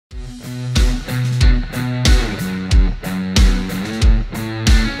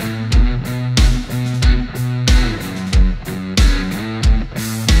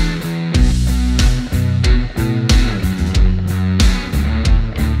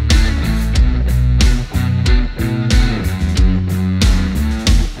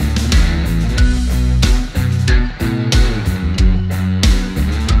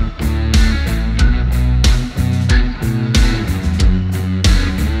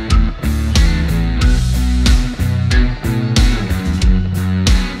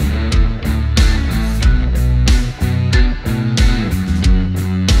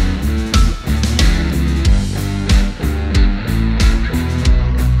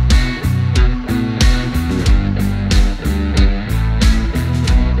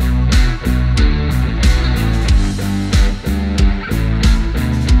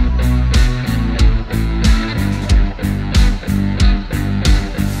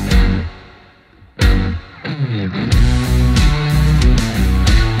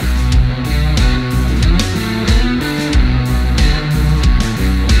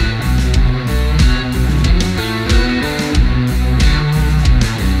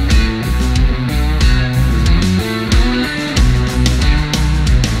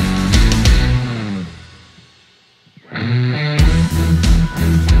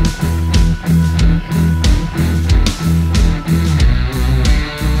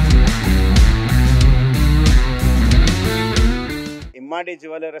ఎమ్మాడి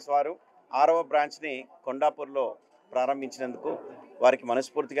jewelleries వారు 6వ బ్రాంచ్ని కొండాపూర్లో ప్రారంభించినందుకు వారికి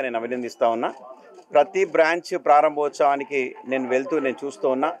మనస్ఫూర్తిగా నేను అభినందిస్తా ఉన్నా. ప్రతి బ్రాంచ్ ప్రారంభోత్సవానికి నేను చూస్తూ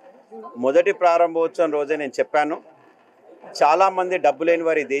ఉన్నా. మొదటి ప్రారంభోత్సవం రోజే నేను చెప్పాను, చాలామంది డబ్బు లేని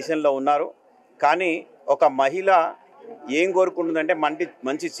వారి దేశంలో ఉన్నారు. కానీ ఒక మహిళ ఏం కోరుకుంటుందంటే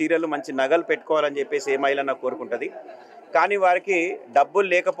మంచి చీరలు మంచి నగలు పెట్టుకోవాలని చెప్పేసి ఏ మహిళ కోరుకుంటుంది. కానీ వారికి డబ్బులు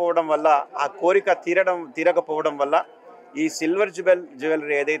లేకపోవడం వల్ల ఆ కోరిక తీరకపోవడం వల్ల ఈ సిల్వర్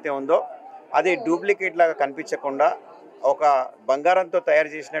జ్యువెలరీ ఏదైతే ఉందో అది డూప్లికేట్ లాగా కనిపించకుండా ఒక బంగారంతో తయారు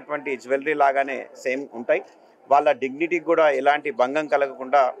చేసినటువంటి జ్యువెలరీ లాగానే సేమ్ ఉంటాయి. వాళ్ళ డిగ్నిటీకి కూడా ఎలాంటి భంగం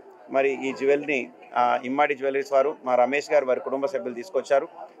కలగకుండా మరి ఈ జ్యువెలరీని ఇమ్మాడి జ్యువెలరీస్ వారు మా రమేష్ గారు వారి కుటుంబ సభ్యులు తీసుకొచ్చారు.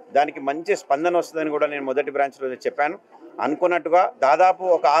 దానికి మంచి స్పందన వస్తుందని కూడా నేను మొదటి బ్రాంచ్లో చెప్పాను. అనుకున్నట్టుగా దాదాపు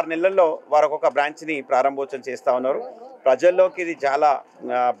ఒక 6 నెలల్లో వారు ఒక్కొక్క బ్రాంచ్ని ప్రారంభోత్సవం చేస్తూ ఉన్నారు. ప్రజల్లోకి ఇది చాలా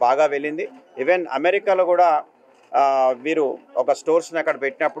బాగా వెళ్ళింది. ఈవెన్ అమెరికాలో కూడా వీరు ఒక స్టోర్స్ని అక్కడ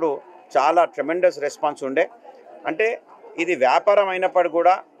పెట్టినప్పుడు చాలా ట్రెమెండస్ రెస్పాన్స్ ఉండే. అంటే ఇది వ్యాపారం అయినప్పటికీ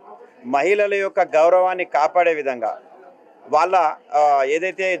కూడా మహిళల యొక్క గౌరవాన్ని కాపాడే విధంగా వాళ్ళ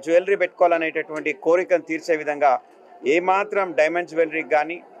ఏదైతే జ్యువెలరీ పెట్టుకోవాలనేటటువంటి కోరికను తీర్చే విధంగా ఏమాత్రం డైమండ్ జ్యువెలరీకి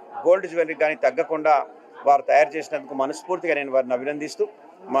కానీ గోల్డ్ జ్యువెలరీకి కానీ తగ్గకుండా వారు తయారు చేసినందుకు మనస్ఫూర్తిగా నేను వారిని అభినందిస్తూ,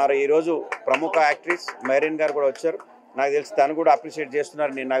 మరి ఈరోజు ప్రముఖ యాక్ట్రెస్ మెహరీన్ గారు కూడా వచ్చారు. నాకు తెలిసి తను కూడా అప్రిషియేట్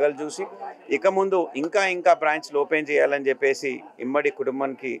చేస్తున్నారు నేను నగలు చూసి. ఇక ముందు ఇంకా బ్రాంచ్లు ఓపెన్ చేయాలని చెప్పేసి ఇమ్మడి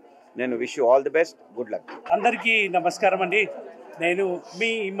కుటుంబానికి నేను wish you all the best, good luck. అందరికీ నమస్కారం అండి. నేను మీ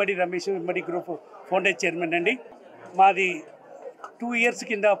ఇమ్మడి రమేష్, ఇమ్మడి గ్రూప్ ఫౌండర్ చైర్మన్ అండి. మాది 2 years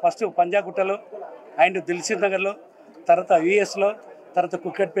కింద ఫస్ట్ పంజాగుట్టలో అండ్ దిల్సుఖ్ నగర్లో, తర్వాత యూఎస్లో, తర్వాత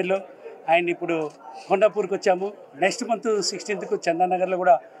కుక్కట్పల్లిలో అండ్ ఇప్పుడు కొండాపూర్కి వచ్చాము. నెక్స్ట్ మంత్ 16th చందానగర్లో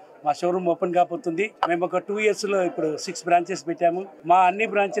కూడా మా షోరూమ్ ఓపెన్ కాబోతుంది. మేము ఒక 2 yearsలో ఇప్పుడు 6 బ్రాంచెస్ పెట్టాము. మా అన్ని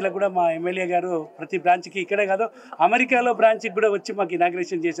బ్రాంచ్లకు కూడా మా ఎమ్మెల్యే గారు ప్రతి బ్రాంచ్కి, ఇక్కడే కాదు అమెరికాలో బ్రాంచ్కి కూడా వచ్చి మాకు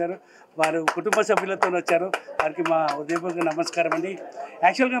ఇనాగ్రేషన్ చేశారు. వారు కుటుంబ సభ్యులతో వచ్చారు. వారికి మా హృదయపూర్వక నమస్కారం అండి.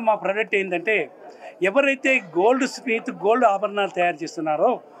 యాక్చువల్గా మా ప్రోడక్ట్ ఏంటంటే, ఎవరైతే గోల్డ్ ఆభరణాలు తయారు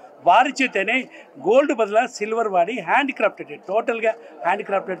చేస్తున్నారో వారి చేతనే గోల్డ్ బదులు సిల్వర్ వాడి హ్యాండ్ క్రాఫ్టెడ్, టోటల్గా హ్యాండ్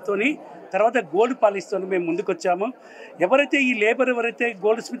క్రాఫ్టెడ్తోని తర్వాత గోల్డ్ పాలిష్తో మేము ముందుకు వచ్చాము. ఎవరైతే ఎవరైతే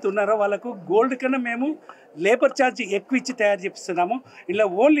గోల్డ్ స్మిత్ ఉన్నారో వాళ్ళకు గోల్డ్ కన్నా మేము లేబర్ ఛార్జ్ ఎక్కువ ఇచ్చి తయారు చేపిస్తున్నాము. ఇలా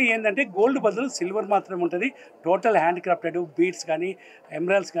ఓన్లీ ఏంటంటే గోల్డ్ బదులు సిల్వర్ మాత్రమే ఉంటుంది. టోటల్ హ్యాండ్ క్రాఫ్టెడ్ బీడ్స్ కానీ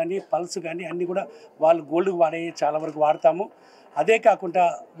ఎమరాల్డ్స్ కానీ పల్స్ కానీ అన్నీ కూడా వాళ్ళు గోల్డ్ వాడే చాలా వరకు వాడతాము. అదే కాకుండా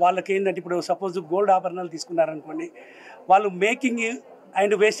వాళ్ళకి ఏంటంటే ఇప్పుడు సపోజ్ గోల్డ్ ఆభరణాలు తీసుకున్నారనుకోండి, వాళ్ళు మేకింగ్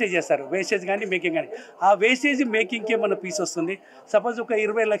అండ్ వేస్టేజ్ చేస్తారు. వేస్టేజ్ కానీ మేకింగ్ కానీ, ఆ వేస్టేజ్ మేకింగ్కే మన పీస్ వస్తుంది. సపోజ్ ఒక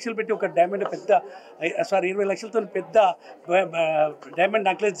 20 లక్షలు పెట్టి ఒక డైమండ్ 20 లక్షలతో పెద్ద డైమండ్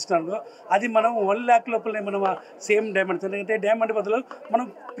నెక్లెస్ ఇస్తున్నాను, అది మనం 1 lakh లోపలనే మనం సేమ్ డైమండ్తో, అంటే డైమండ్ బదులు మనం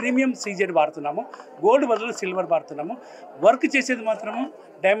ప్రీమియం సీజెడ్ వాడుతున్నాము, గోల్డ్ బదులు సిల్వర్ వాడుతున్నాము. వర్క్ చేసేది మాత్రము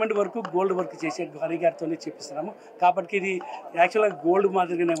డైమండ్ వర్క్ గోల్డ్ వర్క్ చేసే గారిగారితోనే చేపిస్తున్నాము. కాబట్టి ఇది యాక్చువల్గా గోల్డ్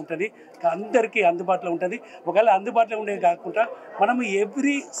మాదిరిగానే ఉంటుంది, అందరికీ అందుబాటులో ఉంటుంది. ఒకవేళ అందుబాటులో ఉండేది కాకుండా మనము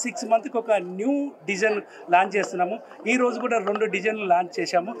ఎవ్రీ 6 monthsకి ఒక న్యూ డిజైన్ లాంచ్ చేస్తున్నాము. ఈ రోజు కూడా 2 డిజైన్లు లాంచ్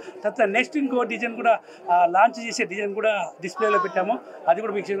చేశాము. తర్వాత నెక్స్ట్ ఇంకో డిజైన్ కూడా లాంచ్ చేసే డిజైన్ కూడా డిస్ప్లేలో పెట్టాము. అది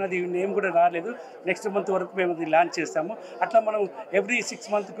కూడా మీకు అది నేమ్ కూడా రాలేదు. నెక్స్ట్ మంత్ వరకు మేము అది లాంచ్ చేస్తాము. అట్లా మనం ఎవ్రీ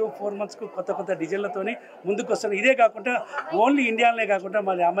 6 monthsకు 4 monthsకు కొత్త డిజైన్లతోని ముందుకు వస్తాం. ఇదే కాకుండా ఓన్లీ ఇండియాలోనే కాకుండా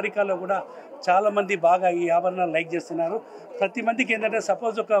మరి అమెరికాలో కూడా చాలామంది బాగా ఈ ఆభరణాలు లైక్ చేస్తున్నారు. ప్రతి మందికి ఏంటంటే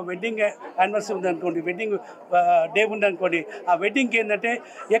సపోజ్ ఒక వెడ్డింగ్ యానివర్సరీ ఉందనుకోండి, వెడ్డింగ్ డే ఉందనుకోండి, ఆ వెడ్డింగ్కి ఏంటంటే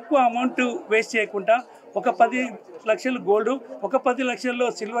ఎక్కువ అమౌంట్ వేస్ట్ చేయకుండా ఒక 10 లక్షలు గోల్డ్, ఒక 10 లక్షల్లో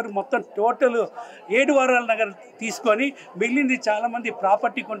సిల్వర్, మొత్తం టోటల్ 7 వారాల నగర తీసుకొని మిగిలింది చాలామంది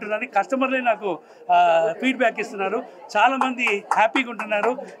ప్రాపర్టీ కొంటున్నారు. కస్టమర్లే నాకు ఫీడ్బ్యాక్ ఇస్తున్నారు, చాలామంది హ్యాపీగా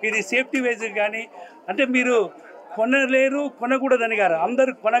ఉంటున్నారు. ఇది సేఫ్టీ వైజ్ కానీ, అంటే మీరు కొనలేరు కొనకూడదని గారు,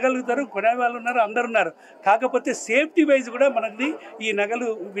 అందరూ కొనగలుగుతారు, కొనే వాళ్ళు ఉన్నారు, అందరు ఉన్నారు. కాకపోతే సేఫ్టీ వైజ్ కూడా మనకి ఈ నగలు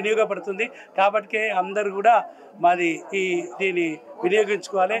వినియోగపడుతుంది. కాబట్టి అందరూ కూడా మాది దీన్ని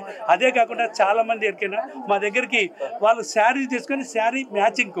వినియోగించుకోవాలి. అదే కాకుండా చాలామంది ఎరికైనా మా దగ్గరికి వాళ్ళు శారీ తీసుకొని శారీ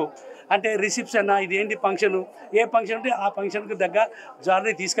మ్యాచింగ్కు, అంటే రిసెప్షన్ ఇది ఏంటి ఫంక్షను, ఏ ఫంక్షన్ ఉంటే ఆ ఫంక్షన్కు తగ్గ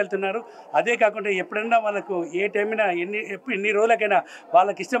జ్యువెలరీ తీసుకెళ్తున్నారు. అదే కాకుండా ఎప్పుడైనా వాళ్ళకు ఏ టైమైనా ఎన్ని రోజులకైనా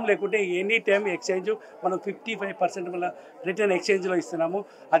వాళ్ళకి ఇష్టం లేకుంటే ఎనీ టైం ఎక్స్చేంజ్ మనం 55% వల్ల రిటర్న్ ఎక్స్చేంజ్లో ఇస్తున్నాము.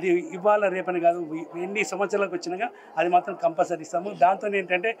 అది ఇవాళ రేపని కాదు, ఎన్ని సంవత్సరాలకు వచ్చినాక అది మాత్రం కంపల్సరీ ఇస్తాము. దాంతో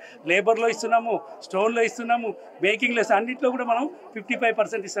ఏంటంటే లేబర్లో ఇస్తున్నాము, స్టోన్లో ఇస్తున్నాము, మేకింగ్లో అన్నింటిలో కూడా మనం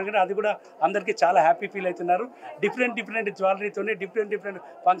 55% ఇస్తాం. కానీ అది కూడా అందరికీ చాలా హ్యాపీ ఫీల్ అవుతున్నారు. డిఫరెంట్ జ్యువెలరీతోనే డిఫరెంట్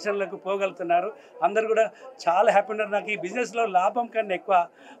ఫంక్షన్లకు పోగలుగుతున్నారు. అందరు కూడా చాలా హ్యాపీ ఉన్నారు. నాకు ఈ బిజినెస్లో లాభం కన్నా ఎక్కువ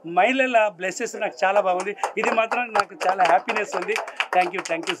మహిళల బ్లెస్సెస్ నాకు చాలా బాగుంది. ఇది మాత్రం నాకు చాలా హ్యాపీనెస్ ఉంది. Thank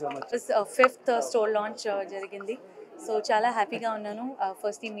you so much. 5th store launch జరిగింది. సో చాలా హ్యాపీగా ఉన్నాను.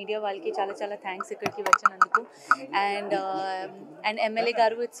 ఫస్ట్ ఈ మీడియా వాళ్ళకి చాలా చాలా థ్యాంక్స్ ఇక్కడికి వచ్చినందుకు. అండ్ ఎమ్మెల్యే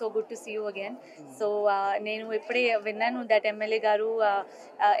గారు, it's so good to see you again. So నేను ఇప్పుడే విన్నాను దట్ ఎమ్మెల్యే గారు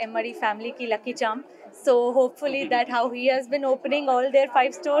ఎమ్మడి ఫ్యామిలీకి lucky charm. So hopefully that how he has been opening all their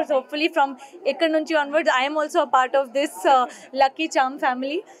 5 stores, hopefully from ikkad nunchi onwards I am also a part of this lucky charm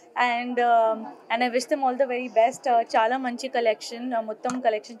family. And I wish them all the very best. Chala manchi collection, mottam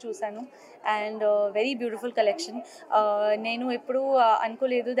collection chusanu, and very beautiful collection. Nenu eppudu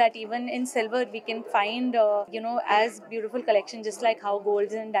ankoledu that even in silver we can find as beautiful collection just like how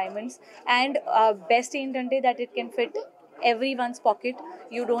golds and diamonds. And best entante that it can fit everyone's pocket.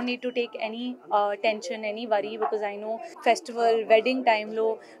 You don't need to take any tension, any worry, because I know festival wedding time lo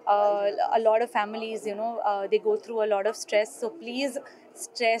a lot of families they go through a lot of stress. So please,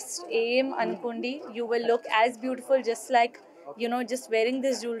 stress aim ankondi, you will look as beautiful just like just wearing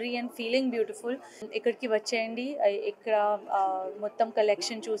this jewelry and feeling beautiful. ikkadiki vacheyandi, ikkada mottam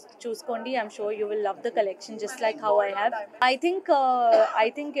collection chuskondi. I'm sure you will love the collection just like how I have. I think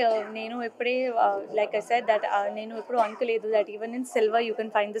nenu eppude like I said that nenu eppudu ankoledu that even in silver you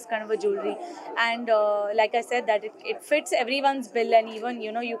can find this kind of a jewelry. And like I said that it fits everyone's bill, and even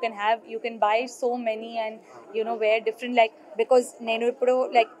you can buy so many and wear different, like, because nenu eppudu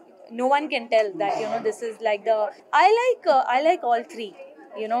like no one can tell that this is like the I like all three.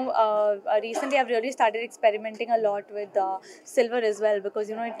 Recently I've really started experimenting a lot with silver as well, because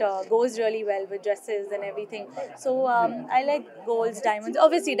it goes really well with dresses and everything. So I like golds, diamonds.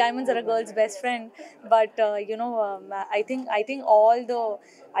 Obviously diamonds are a girl's best friend, but I think all the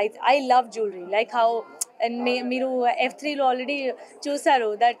I love jewelry, like how and మీరు F3 లో already చూసారు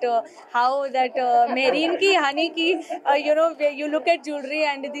that how that marine కి honey కి you look at jewelry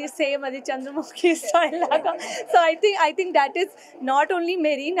and the same అది Chandramukhi style లాగా. So I think that is not only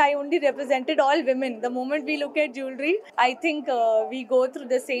Mehreen, I only represented all women. The moment we look at jewelry, I think we go through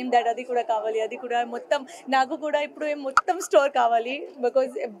the same, that అది కూడా కావాలి, అది కూడా మొత్తం నాకు కూడా ఇప్పుడు మొత్తం స్టోర్ కావాలి,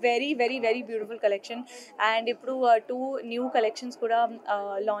 because very very very beautiful collection. And ఇప్పుడు 2 new collections కూడా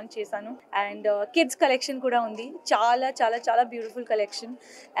launch చేశాను, and kids collection కూడా ఉంది. చాలా చాలా చాలా beautiful collection.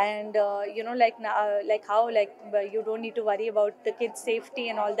 And like how you don't need to worry about the kids safety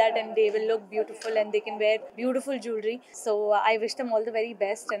and all that, and they will look beautiful and they can wear beautiful jewelry. So I wish them all the very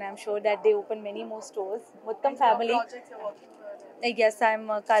best, and I'm sure that they open many more stores. Mottam family. Yes, I'm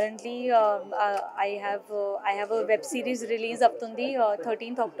currently I have a web series release avtundi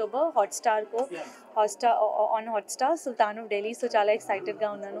 13th October Hotstar on Hotstar, Sultan of Delhi. So chala excited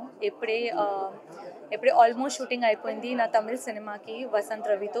ga unnanu. Eppude almost shooting అయిపోయింది నా తమిళ సినిమాకి వసంత్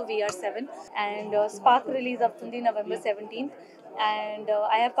రవితో VR7, and Spark release avtundi November 17th. And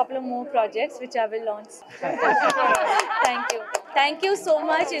I have a couple of more projects which I will launch. Thank you so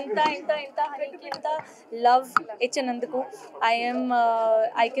much. Inta Haniki, inta love ichananduku.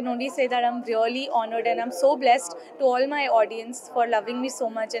 I can only say that I'm really honored, and I'm so blessed to all my audience for loving me so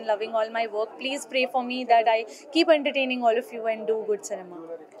much and loving all my work. Please pray for me that I keep entertaining all of you and do good cinema.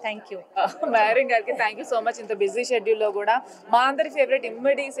 Thank you. Mehreen gariki thank you so much. In the busy schedule lo kuda ma andari favorite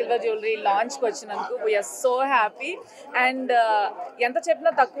Emmadi silver jewelry launch ki vachinanduku we are so happy. And ఎంత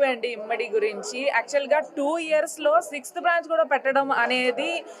చెప్పినా తక్కువే అండి ఇమ్మడి గురించి. యాక్చువల్గా 2 years లో 6th branch కూడా పెట్టడం అనేది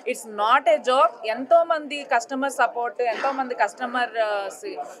ఇట్స్ నాట్ ఏ జోక్. ఎంతో మంది కస్టమర్ సపోర్ట్, ఎంతో మంది కస్టమర్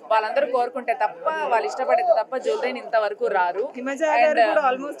వాళ్ళందరూ కోరుకుంటే తప్ప, వాళ్ళు ఇష్టపడితే తప్ప జ్యువెలరీని ఇంతవరకు రారు.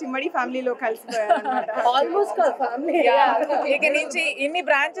 ఆల్మోస్ట్ ఇమ్మడి ఫ్యామిలీలో కలిసిపోయారు. Almost family. ఇక నుంచి ఇన్ని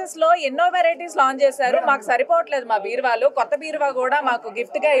బ్రాంచెస్ లో ఎన్నో వెరైటీస్ లాంచ్ చేశారు. మాకు సరిపోవట్లేదు మా బీరువాలు. కొత్త బీరువా కూడా మాకు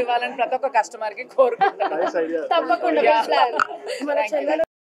గిఫ్ట్ గా ఇవ్వాలని ప్రతి ఒక్క కస్టమర్ కి కోరుకుంటున్నాం. తప్పకుండా